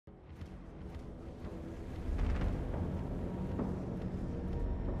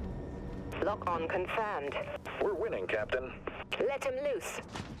Lock on confirmed. We're winning, Captain. Let him loose.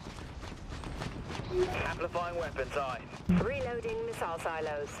 Amplifying weapons, aye. Reloading missile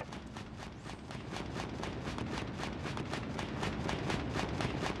silos.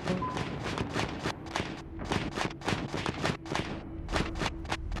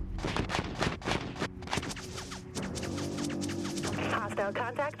 Hostile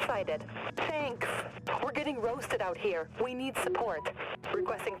contact sighted. Thanks. We're getting roasted out here. We need support.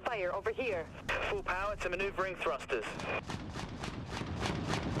 Requesting fire over here. Full power to maneuvering thrusters.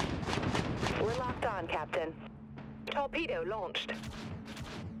 We're locked on, Captain. Torpedo launched.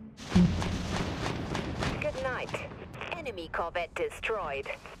 Good night. Enemy corvette destroyed.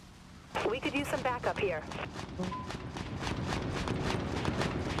 We could use some backup here.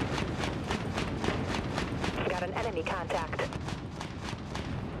 Got an enemy contact.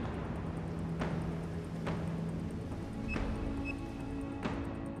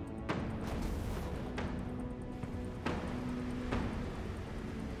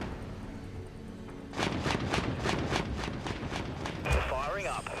 Firing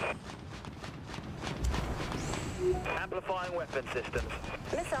up. Amplifying weapon systems.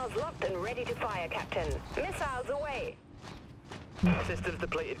 Missiles locked and ready to fire, Captain. Missiles away. Systems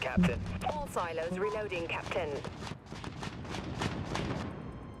depleted, Captain. All silos reloading, Captain.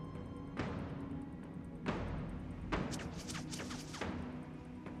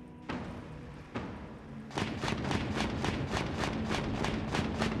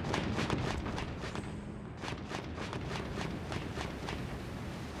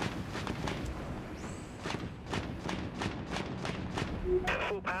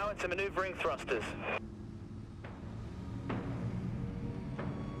 Full power to maneuvering thrusters.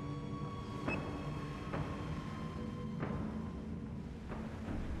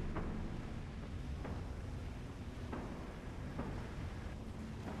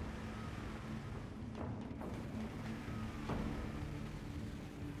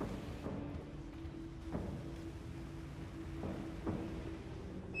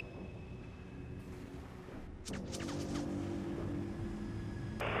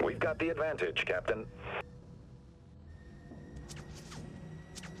 We've got the advantage, Captain.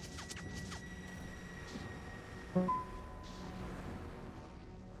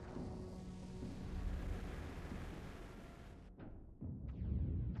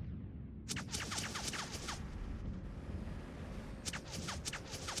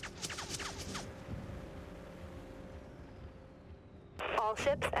 All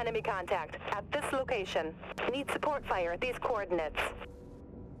ships, enemy contact. At this location. Need support fire at these coordinates.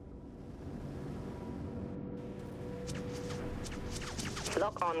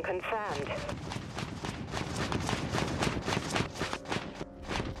 Lock on confirmed.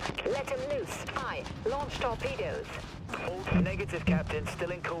 Let him loose. Aye. Launch torpedoes. All negative, Captain.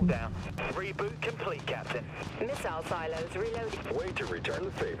 Still in cooldown. Reboot complete, Captain. Missile silos reloading. Way to return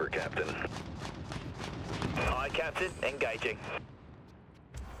the favor, Captain. Aye, Captain. Engaging.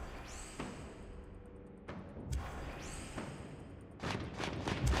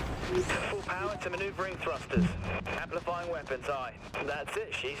 Full power to maneuvering thrusters. Amplifying weapons, aye. That's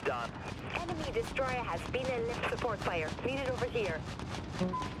it, she's done. Enemy destroyer has been in lift support fire. Needed over here.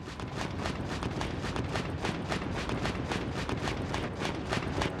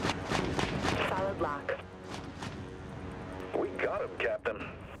 Solid lock. We got him, Captain.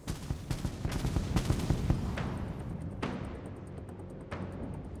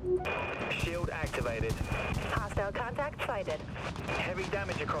 Shield activated. Hostile contact sighted. Heavy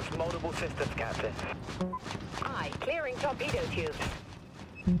damage across multiple systems, Captain. Aye. Clearing torpedo tubes.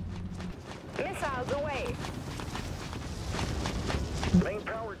 Missiles away. Main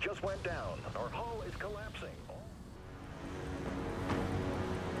power just went down. Our hull is collapsing.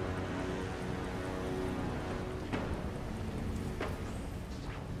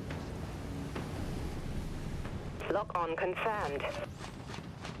 Lock on confirmed.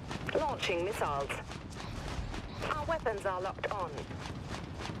 Launching missiles. Our weapons are locked on.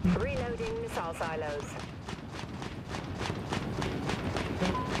 Reloading missile silos.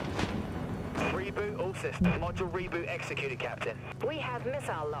 Reboot all systems. Module reboot executed, Captain. We have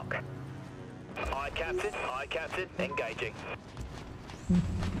missile lock. Aye, Captain. Aye, Captain. Engaging.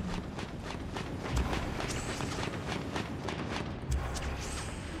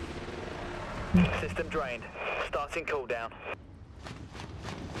 System drained. Starting cooldown.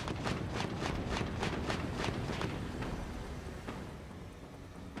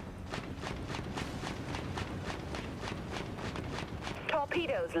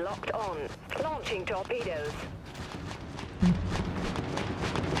 Torpedoes locked on. Launching torpedoes.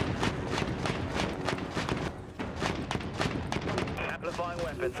 Amplifying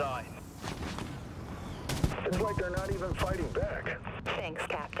weapons, aye. like they're not even fighting back. Thanks,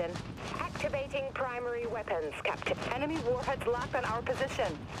 Captain. Activating primary weapons, Captain. Enemy warheads locked on our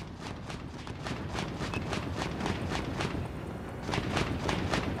position.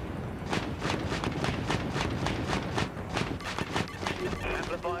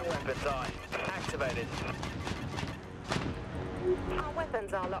 Amplifying weapons eye. Activated. Our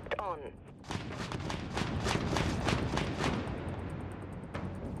weapons are locked on.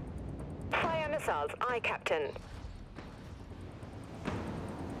 Fire missiles, aye, Captain.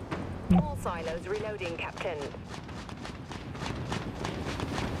 All silos reloading, Captain.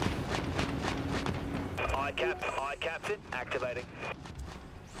 Aye, Captain. Activating.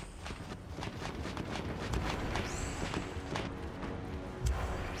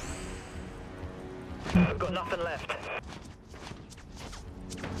 We've got nothing left.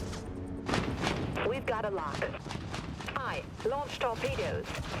 We've got a lock. Aye, launch torpedoes.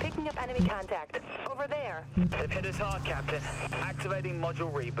 Picking up enemy contact. Over there. They've hit us hard, Captain. Activating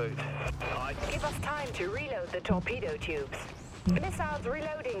module reboot. Aye. Give us time to reload the torpedo tubes. Missiles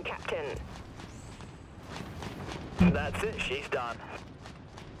reloading, Captain. That's it. She's done.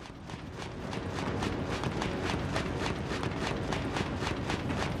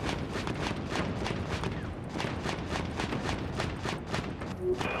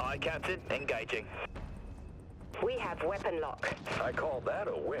 Aye, Captain. Engaging. We have weapon lock. I call that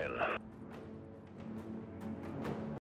a win.